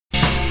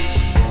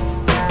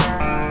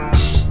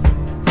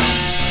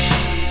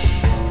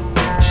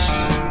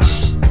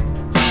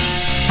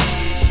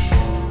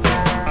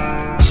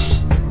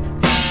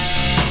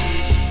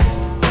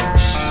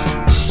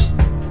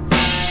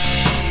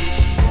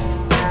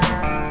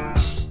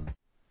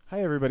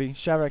everybody,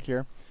 Shavak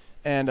here,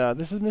 and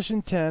this is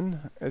mission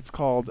 10. It's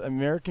called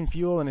American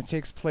Fuel, and it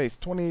takes place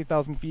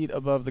 28,000 feet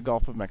above the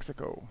Gulf of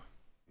Mexico.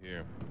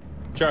 Here.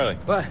 Charlie.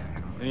 What?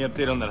 Any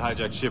update on that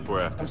hijacked ship we're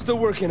after? I'm still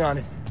working on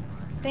it.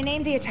 They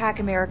named the attack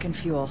American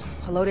Fuel.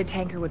 A loaded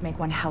tanker would make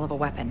one hell of a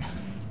weapon.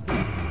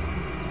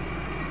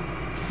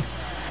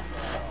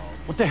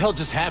 What the hell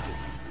just happened?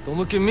 Don't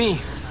look at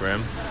me.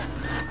 Graham?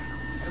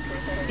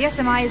 The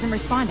SMI isn't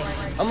responding.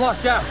 I'm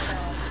locked out.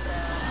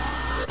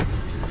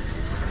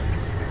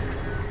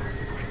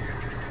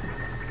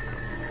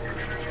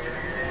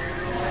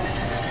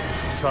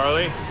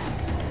 Charlie?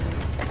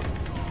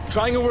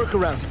 Trying a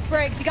workaround.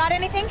 Briggs, you got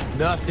anything?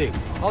 Nothing.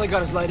 All I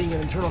got is lighting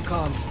and internal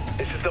comms.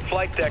 This is the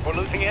flight deck. We're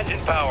losing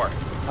engine power.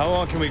 How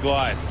long can we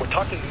glide? We're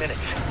talking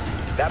minutes.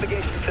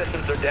 Navigation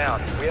systems are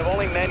down. We have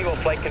only manual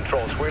flight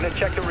controls. We're gonna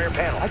check the rear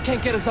panel. I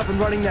can't get us up and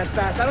running that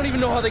fast. I don't even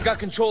know how they got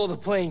control of the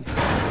plane.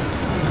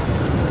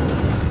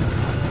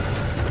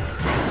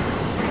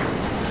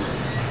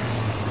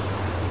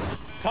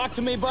 Talk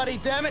to me, buddy,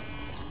 damn it.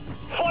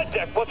 Flight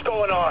deck, what's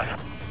going on?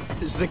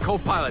 This is the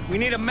co-pilot. We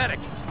need a medic.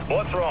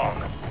 What's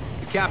wrong?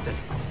 The captain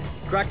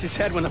cracked his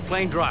head when the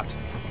plane dropped.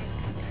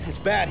 It's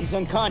bad. He's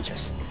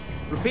unconscious.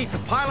 Repeat, the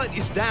pilot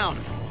is down.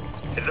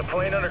 Is the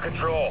plane under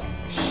control?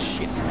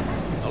 Shit.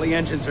 All the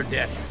engines are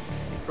dead.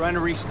 Trying to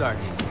restart.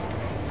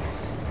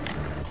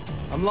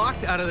 I'm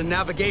locked out of the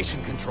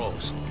navigation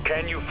controls.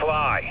 Can you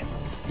fly?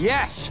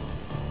 Yes!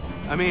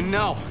 I mean,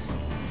 no.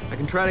 I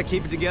can try to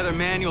keep it together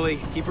manually,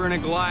 keep her in a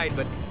glide,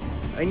 but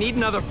I need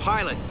another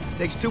pilot. It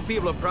takes two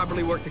people to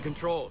properly work the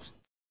controls.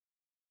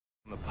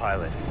 I'm the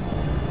pilot.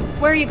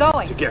 Where are you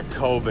going? To get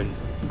Coben.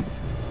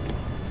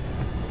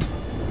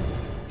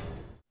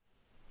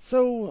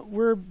 So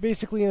we're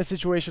basically in a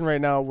situation right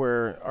now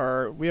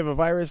where we have a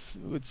virus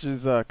which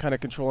is kind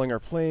of controlling our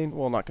plane.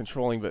 Well, not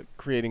controlling, but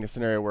creating a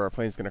scenario where our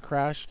plane's going to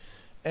crash.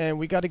 And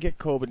we got to get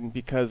Coben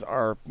because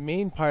our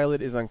main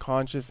pilot is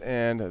unconscious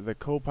and the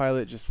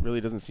co-pilot just really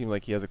doesn't seem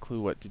like he has a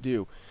clue what to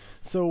do.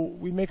 So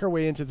we make our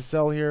way into the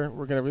cell here.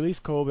 We're going to release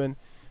Coben,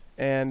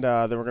 and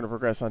then we're going to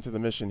progress onto the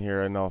mission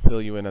here, and I'll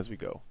fill you in as we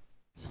go.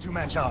 It's a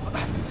two-man job.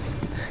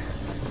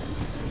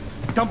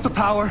 Dump the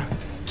power,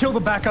 kill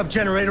the backup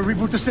generator,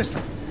 reboot the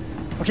system.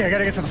 Okay, I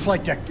gotta get to the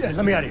flight deck.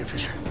 Let me out of here,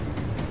 Fisher.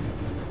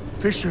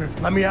 Fisher,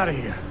 let me out of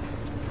here.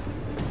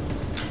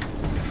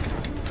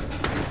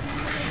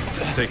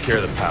 Take care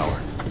of the power.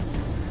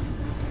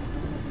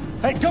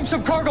 Hey, dump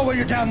some cargo while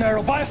you're down there.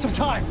 It'll buy us some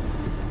time.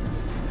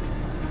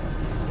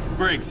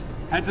 Briggs,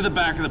 head to the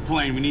back of the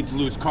plane. We need to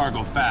lose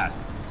cargo fast.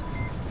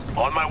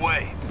 On my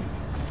way.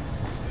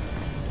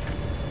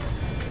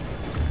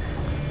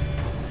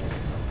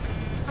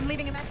 I'm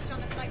leaving a message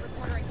on the flight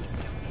recorder in case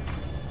we don't make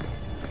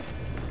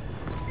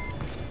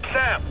it.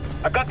 Sam,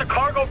 I got the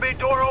cargo bay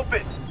door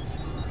open.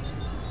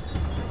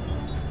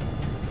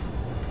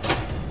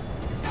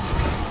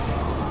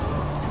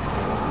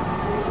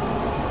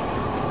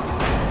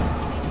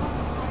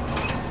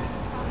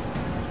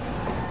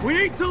 We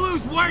need to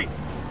lose weight!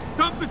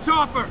 Dump the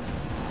chopper!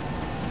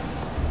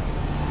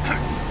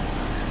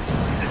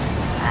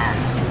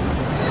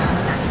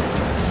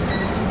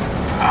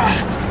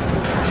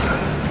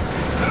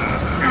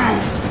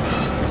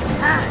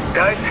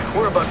 Guys,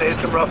 we're about to hit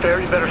some rough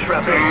air. You better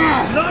strap in.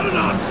 Not an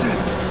option!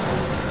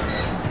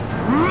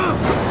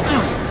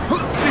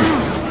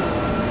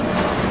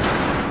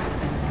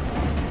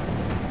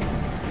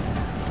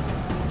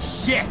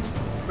 Shit!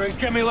 Briggs,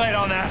 get me late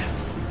on that.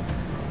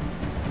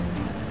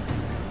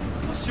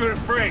 Let's shoot it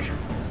free.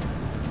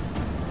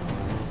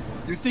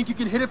 You think you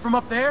can hit it from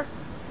up there?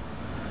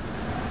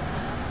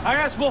 I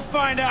guess we'll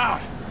find out.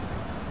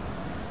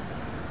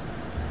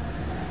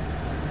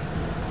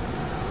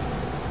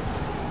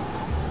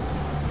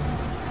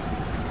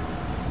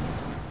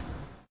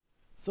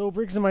 So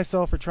Briggs and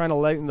myself are trying to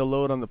lighten the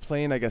load on the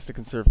plane, I guess to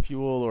conserve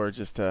fuel or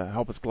just to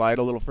help us glide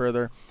a little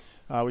further.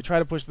 We try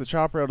to push the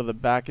chopper out of the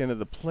back end of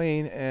the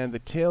plane, and the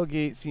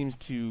tailgate seems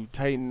to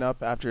tighten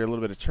up after a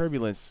little bit of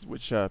turbulence,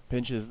 which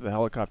pinches the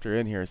helicopter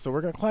in here. So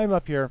we're going to climb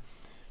up here,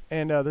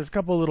 and there's a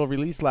couple of little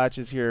release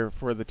latches here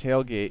for the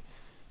tailgate,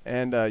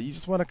 and you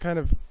just want to kind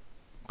of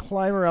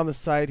climb around the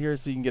side here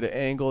so you can get an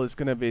angle. It's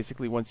going to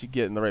basically, once you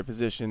get in the right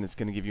position, it's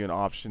going to give you an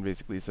option.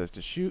 Basically, it says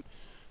to shoot.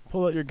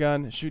 Pull out your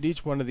gun, shoot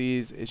each one of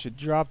these. It should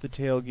drop the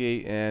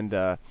tailgate, and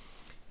then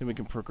we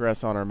can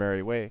progress on our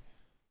merry way.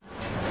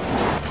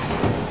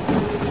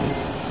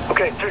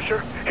 Okay, Fisher,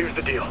 here's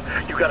the deal.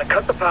 You gotta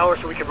cut the power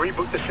so we can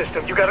reboot the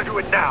system. You gotta do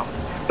it now.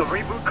 The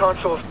reboot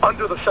console is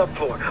under the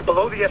subfloor,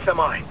 below the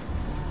SMI.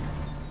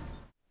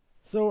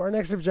 So our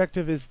next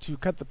objective is to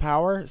cut the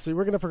power. So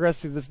we're going to progress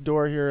through this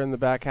door here in the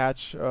back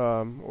hatch,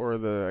 or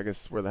I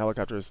guess where the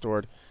helicopter is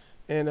stored.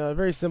 And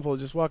very simple,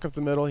 just walk up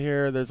the middle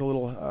here. There's a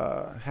little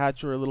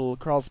hatch or a little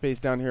crawl space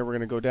down here. We're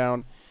going to go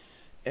down.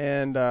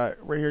 And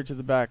right here to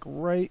the back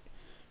right,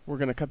 we're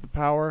going to cut the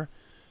power.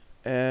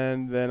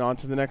 And then on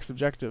to the next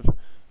objective.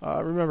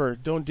 Remember,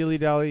 don't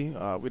dilly-dally.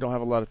 We don't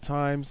have a lot of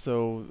time,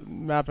 so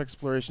map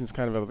exploration is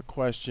kind of out of the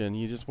question.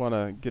 You just want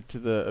to get to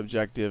the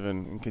objective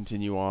and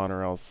continue on,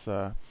 or else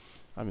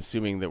I'm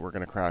assuming that we're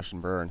going to crash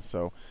and burn.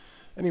 So,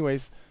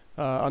 anyways,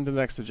 on to the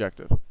next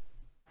objective.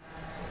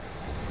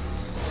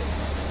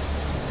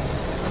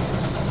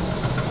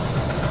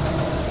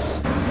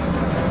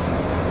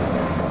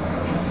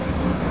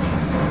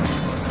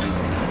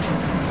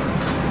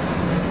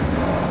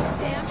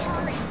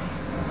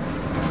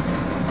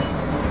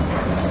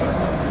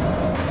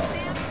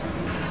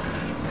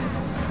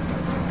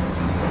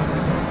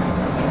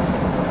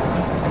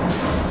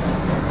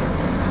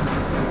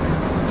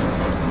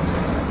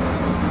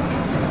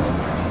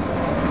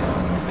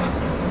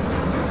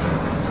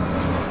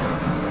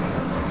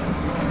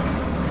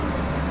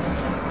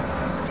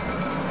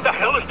 What the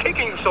hell is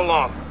taking you so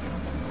long?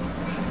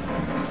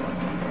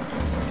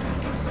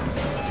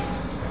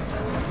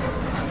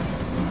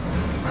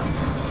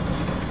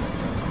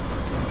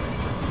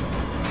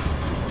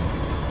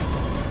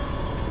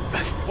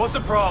 What's the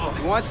problem?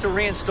 He wants to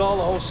reinstall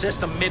the whole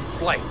system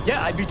mid-flight.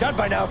 Yeah, I'd be done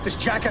by now if this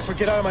jackass would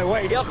get out of my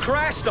way. He'll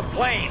crash the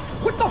plane.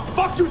 What the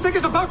fuck do you think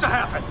is about to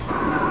happen?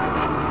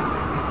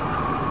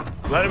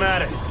 Let him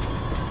at it.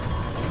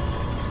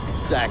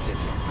 It's active.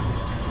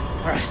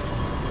 All right.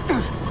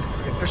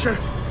 Okay, Fisher,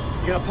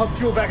 you gotta pump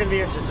fuel back into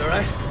the engines, all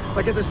right? If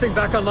I get this thing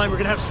back online, we're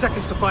gonna have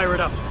seconds to fire it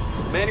up.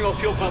 Manual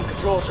fuel pump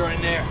controls are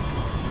in there.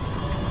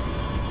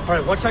 All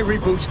right, once I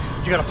reboot,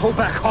 you gotta pull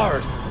back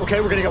hard. Okay,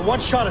 we're gonna get one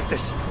shot at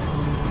this.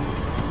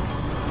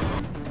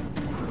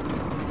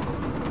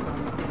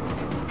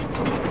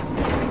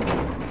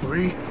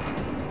 Three,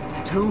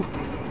 two,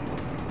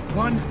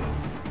 one,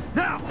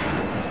 now!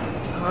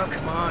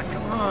 Come on,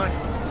 come on.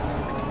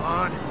 Come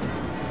on.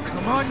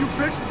 Come on, you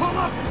bitch! Pull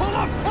up! Pull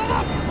up! Pull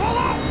up! Pull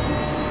up!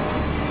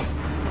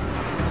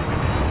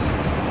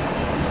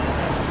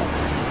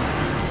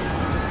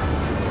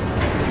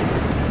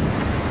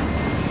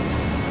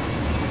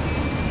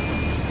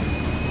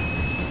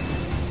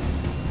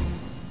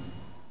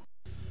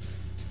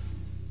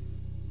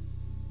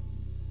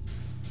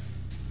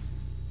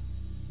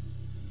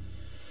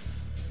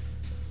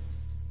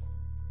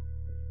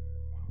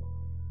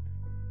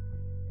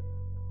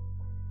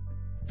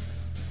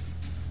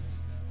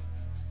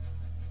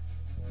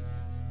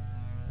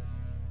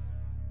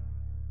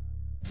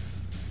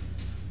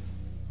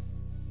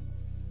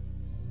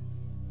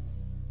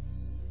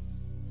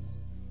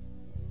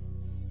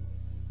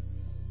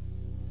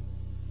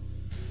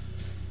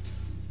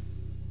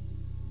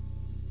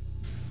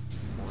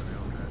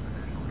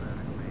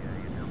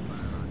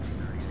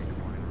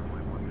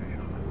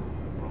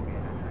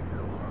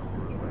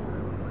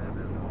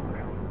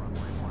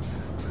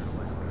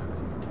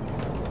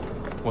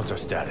 What's our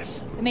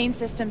status? The main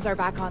systems are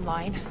back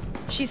online.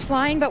 She's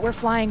flying, but we're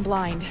flying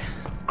blind.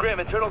 Graham,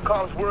 internal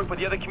comms work, but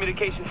the other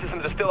communication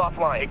systems are still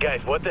offline. Hey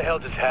guys, what the hell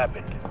just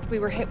happened? We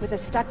were hit with a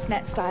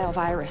Stuxnet-style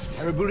virus.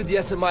 I rebooted the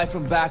SMI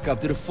from backup,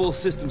 did a full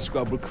system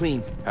scrub, we're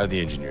clean. How did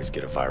the engineers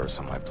get a virus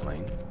on my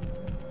plane?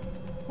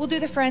 We'll do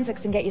the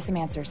forensics and get you some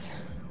answers.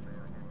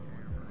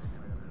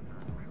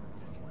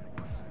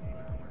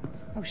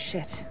 Oh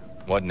shit.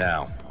 What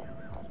now?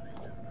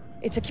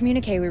 It's a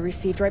communique we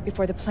received right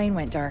before the plane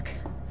went dark.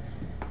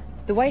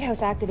 The White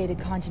House activated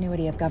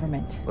continuity of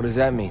government. What does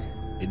that mean?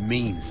 It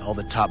means all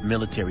the top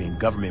military and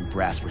government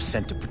brass were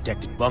sent to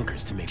protected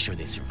bunkers to make sure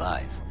they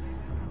survive.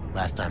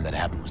 Last time that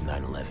happened was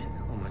 9/11.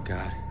 Oh my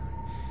god.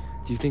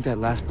 Do you think that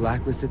last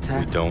Blacklist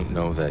attack? We don't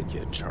know that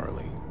yet,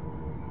 Charlie.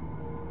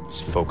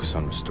 Just focus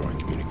on restoring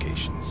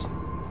communications.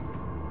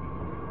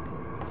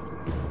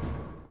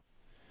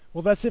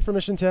 Well, that's it for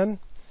Mission 10.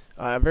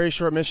 A very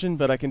short mission,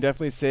 but I can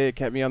definitely say it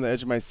kept me on the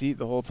edge of my seat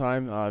the whole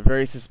time.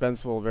 Very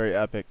suspenseful, very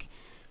epic.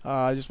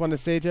 I just want to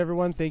say to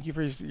everyone, thank you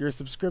for your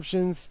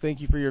subscriptions,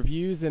 thank you for your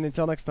views, and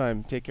until next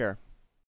time, take care.